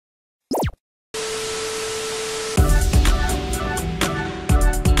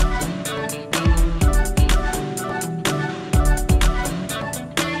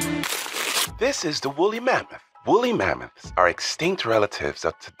This is the woolly mammoth. Woolly mammoths are extinct relatives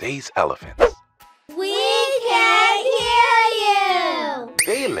of today's elephants. We can't hear you!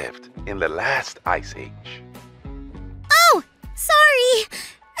 They lived in the last ice age. Oh, sorry.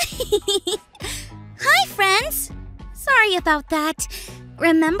 Hi, friends. Sorry about that.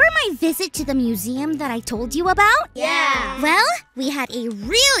 Remember my visit to the museum that I told you about? Yeah. Well, we had a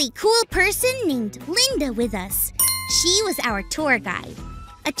really cool person named Linda with us. She was our tour guide.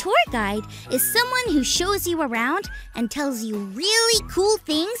 A tour guide is someone who shows you around and tells you really cool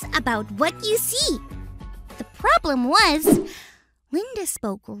things about what you see. The problem was, Linda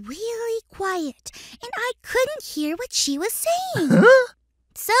spoke really quiet, and I couldn't hear what she was saying. Huh?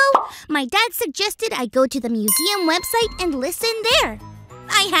 So, my dad suggested I go to the museum website and listen there.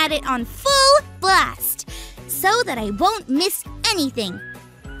 I had it on full blast, so that I won't miss anything.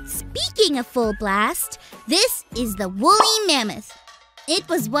 Speaking of full blast, this is the woolly mammoth. It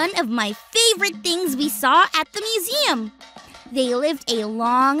was one of my favorite things we saw at the museum. They lived a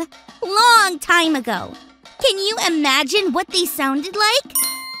long, long time ago. Can you imagine what they sounded like?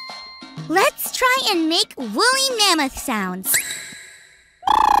 Let's try and make woolly mammoth sounds.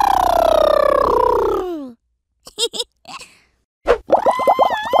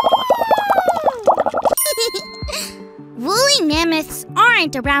 Woolly mammoths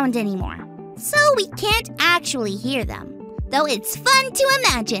aren't around anymore, so we can't actually hear them, though it's fun to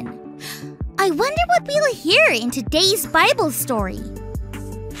imagine. I wonder what we'll hear in today's Bible story.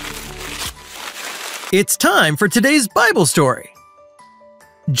 It's time for today's Bible story.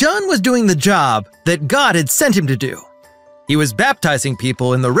 John was doing the job that God had sent him to do. He was baptizing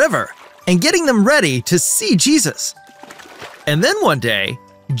people in the river and getting them ready to see Jesus. And then one day,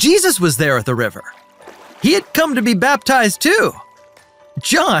 Jesus was there at the river. He had come to be baptized too.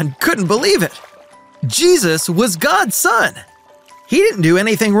 John couldn't believe it. Jesus was God's son. He didn't do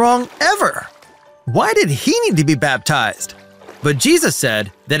anything wrong ever. Why did he need to be baptized? But Jesus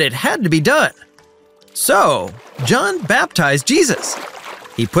said that it had to be done. So, John baptized Jesus.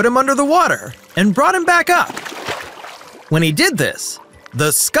 He put him under the water and brought him back up. When he did this,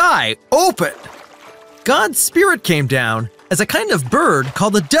 the sky opened. God's Spirit came down as a kind of bird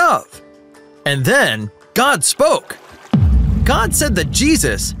called a dove. And then God spoke. God said that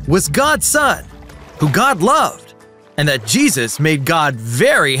Jesus was God's son, who God loved, and that Jesus made God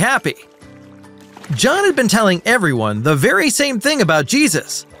very happy. John had been telling everyone the very same thing about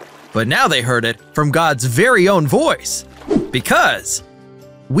Jesus, but now they heard it from God's very own voice, because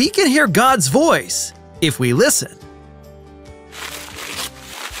we can hear God's voice if we listen.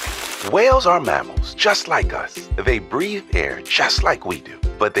 Whales are mammals just like us. They breathe air just like we do,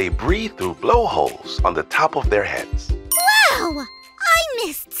 but they breathe through blowholes on the top of their heads. Wow! I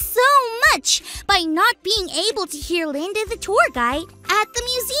missed so much by not being able to hear Linda the tour guide at the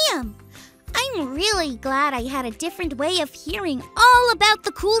museum. I'm really glad I had a different way of hearing all about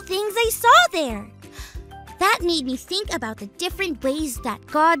the cool things I saw there. That made me think about the different ways that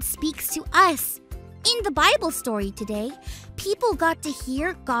God speaks to us. In the Bible story today, people got to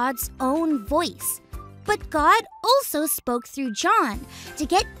hear God's own voice. But God also spoke through John to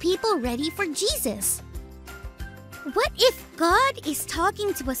get people ready for Jesus. What if God is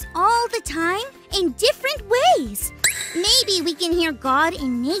talking to us all the time in different ways? Maybe we can hear God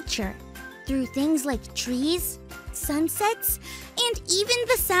in nature, through things like trees, sunsets, and even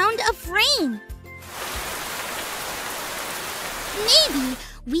the sound of rain. Maybe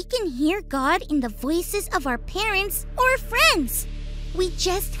we can hear God in the voices of our parents or friends. We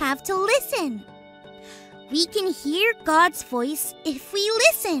just have to listen. We can hear God's voice if we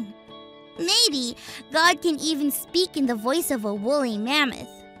listen. Maybe God can even speak in the voice of a woolly mammoth.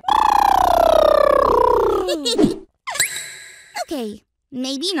 Okay,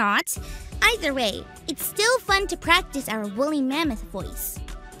 maybe not. Either way, it's still fun to practice our woolly mammoth voice.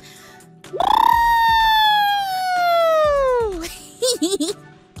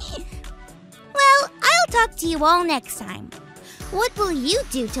 Well, I'll talk to you all next time. What will you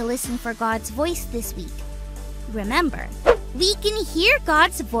do to listen for God's voice this week? Remember, we can hear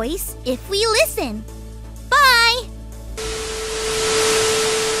God's voice if we listen.